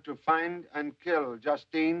determined to find and kill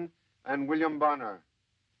Justine and William Bonner.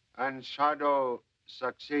 And Chardot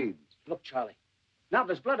succeeds. Look, Charlie. Now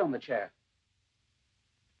there's blood on the chair.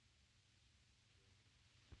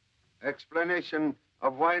 Explanation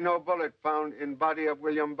of why no bullet found in body of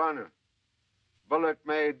William Bonner. Bullet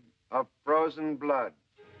made of frozen blood.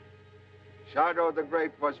 Chardot the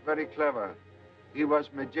Great was very clever. He was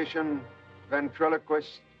magician,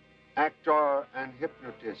 ventriloquist, actor, and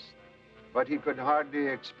hypnotist. But he could hardly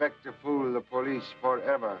expect to fool the police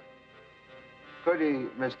forever. Could he,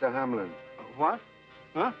 Mr. Hamlin? What?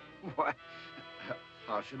 Huh? Why?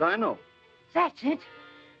 How should I know? That's it.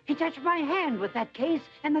 He touched my hand with that case,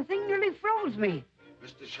 and the thing nearly froze me.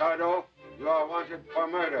 Mr. Chardot, you are wanted for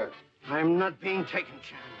murder. I'm not being taken,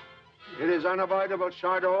 Chan. It is unavoidable,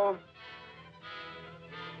 Chardot.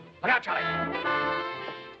 Look out, Charlie.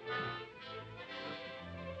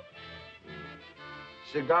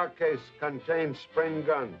 Cigar case contains spring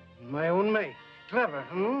gun. My own make. Clever,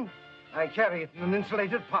 hmm? I carry it in an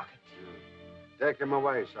insulated pocket. Take him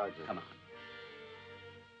away, Sergeant. Come on.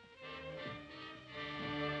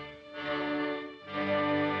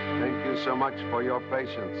 Thank you so much for your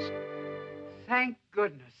patience. Thank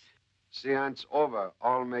goodness. Seance over.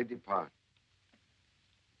 All may depart.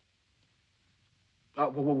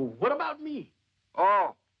 What about me?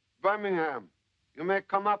 Oh, Birmingham. You may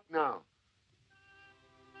come up now.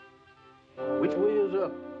 Which way is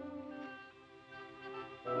up?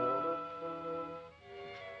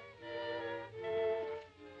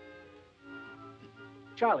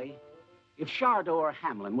 Charlie, if Chardot or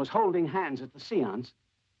Hamlin was holding hands at the seance,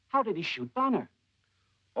 how did he shoot Bonner?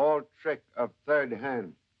 All trick of third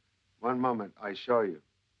hand. One moment, I show you.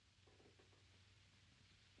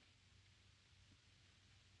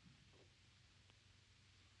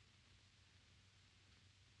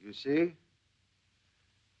 You see?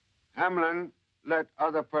 Hamlin let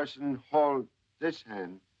other person hold this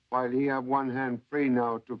hand while he have one hand free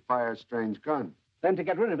now to fire strange gun. Then to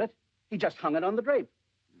get rid of it, he just hung it on the drape.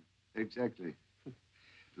 Exactly.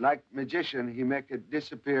 Like magician, he make it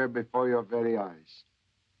disappear before your very eyes.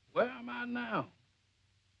 Where am I now?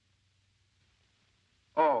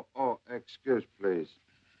 Oh, excuse, please.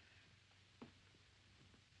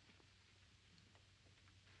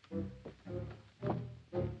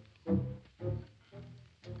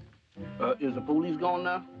 Is the police gone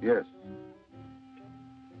now? Yes.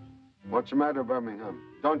 What's the matter, Birmingham?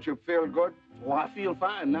 Don't you feel good? Oh, I feel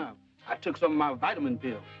fine now. I took some of my vitamin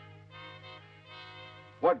pills.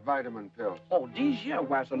 What vitamin pills? Oh, these here,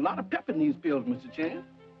 why, there's a lot of pep in these pills, Mr. Chan.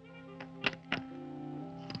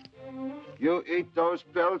 You eat those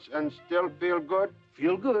pills and still feel good?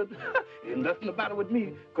 Feel good. Ain't nothing the matter with me.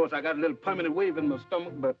 Of course, I got a little permanent wave in my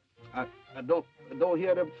stomach, but I don't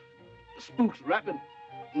hear the spooks rapping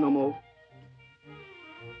no more.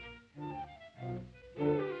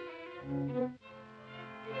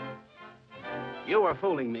 You were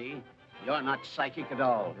fooling me. You're not psychic at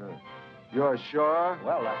all. You're sure?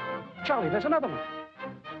 Well, Charlie, there's another one.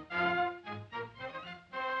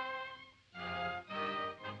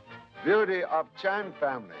 Beauty of Chan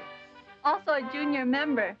family. Also a junior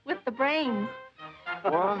member with the brains.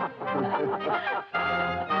 What?